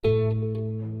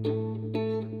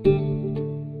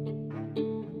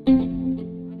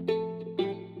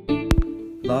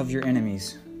Love your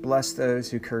enemies. Bless those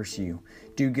who curse you.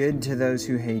 Do good to those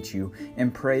who hate you,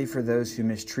 and pray for those who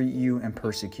mistreat you and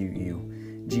persecute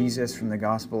you. Jesus from the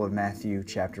Gospel of Matthew,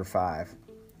 chapter 5.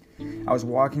 I was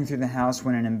walking through the house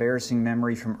when an embarrassing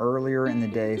memory from earlier in the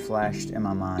day flashed in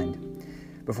my mind.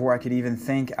 Before I could even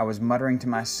think, I was muttering to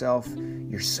myself,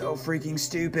 "You're so freaking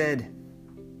stupid."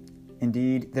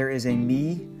 Indeed, there is a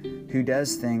me who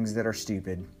does things that are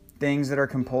stupid, things that are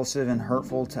compulsive and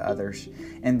hurtful to others,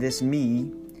 and this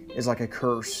me is like a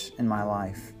curse in my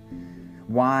life.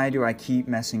 Why do I keep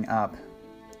messing up?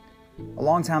 A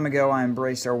long time ago, I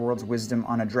embraced our world's wisdom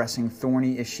on addressing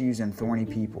thorny issues and thorny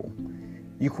people.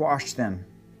 You quash them.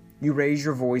 You raise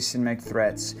your voice and make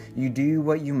threats. You do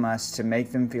what you must to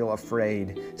make them feel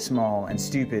afraid, small, and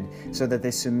stupid so that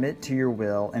they submit to your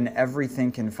will and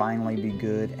everything can finally be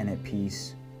good and at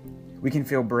peace. We can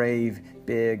feel brave,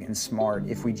 big, and smart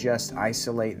if we just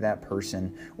isolate that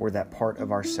person or that part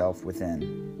of ourself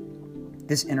within.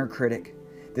 This inner critic,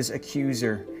 this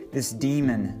accuser, this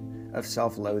demon of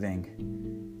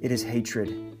self-loathing, it is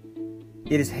hatred.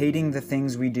 It is hating the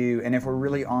things we do, and if we're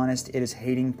really honest, it is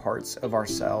hating parts of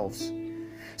ourselves.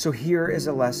 So here is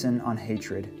a lesson on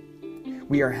hatred.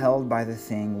 We are held by the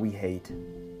thing we hate.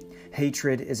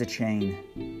 Hatred is a chain.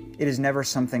 It is never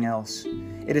something else.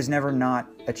 It is never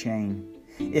not a chain.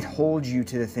 It holds you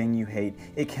to the thing you hate.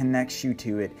 It connects you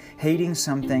to it. Hating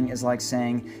something is like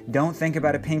saying, "Don't think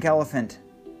about a pink elephant."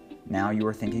 Now you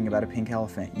are thinking about a pink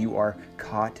elephant. You are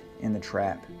caught in the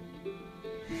trap.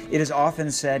 It is often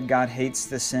said God hates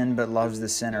the sin but loves the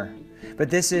sinner.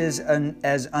 But this is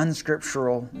as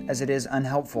unscriptural as it is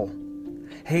unhelpful.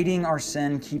 Hating our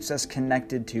sin keeps us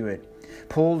connected to it,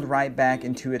 pulled right back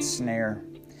into its snare.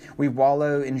 We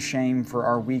wallow in shame for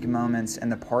our weak moments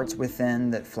and the parts within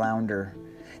that flounder.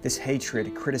 This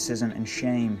hatred, criticism, and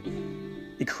shame,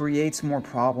 it creates more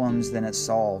problems than it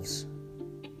solves.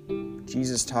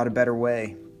 Jesus taught a better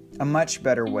way, a much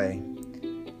better way.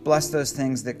 Bless those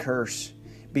things that curse.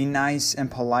 Be nice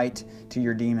and polite to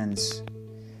your demons.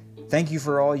 Thank you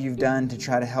for all you've done to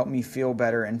try to help me feel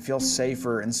better and feel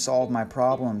safer and solve my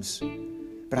problems.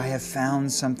 But I have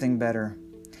found something better.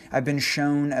 I've been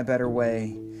shown a better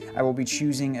way. I will be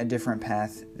choosing a different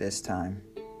path this time.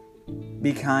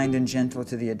 Be kind and gentle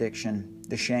to the addiction,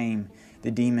 the shame,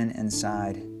 the demon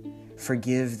inside.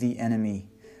 Forgive the enemy.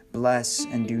 Bless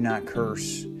and do not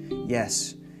curse.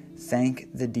 Yes, thank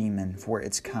the demon for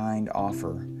its kind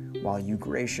offer while you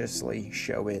graciously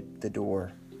show it the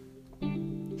door.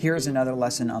 Here is another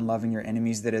lesson on loving your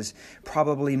enemies that is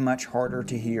probably much harder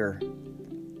to hear.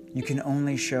 You can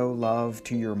only show love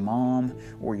to your mom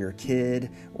or your kid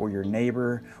or your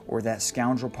neighbor or that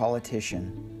scoundrel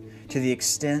politician to the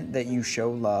extent that you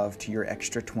show love to your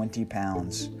extra 20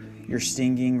 pounds, your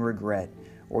stinging regret,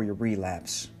 or your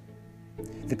relapse.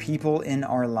 The people in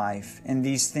our life and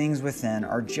these things within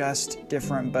are just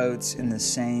different boats in the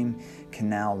same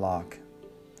canal lock.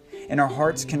 And our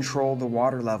hearts control the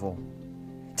water level.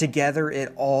 Together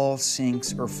it all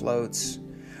sinks or floats.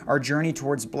 Our journey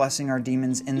towards blessing our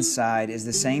demons inside is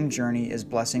the same journey as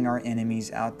blessing our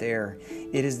enemies out there.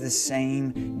 It is the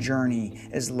same journey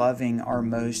as loving our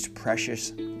most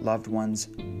precious loved ones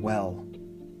well.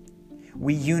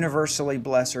 We universally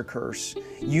bless or curse,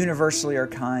 universally are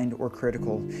kind or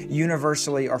critical,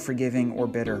 universally are forgiving or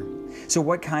bitter. So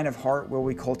what kind of heart will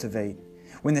we cultivate?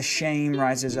 When the shame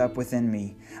rises up within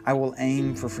me, I will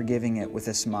aim for forgiving it with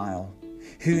a smile.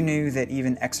 Who knew that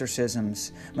even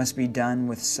exorcisms must be done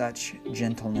with such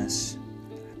gentleness?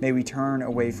 May we turn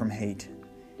away from hate.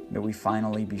 May we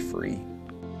finally be free.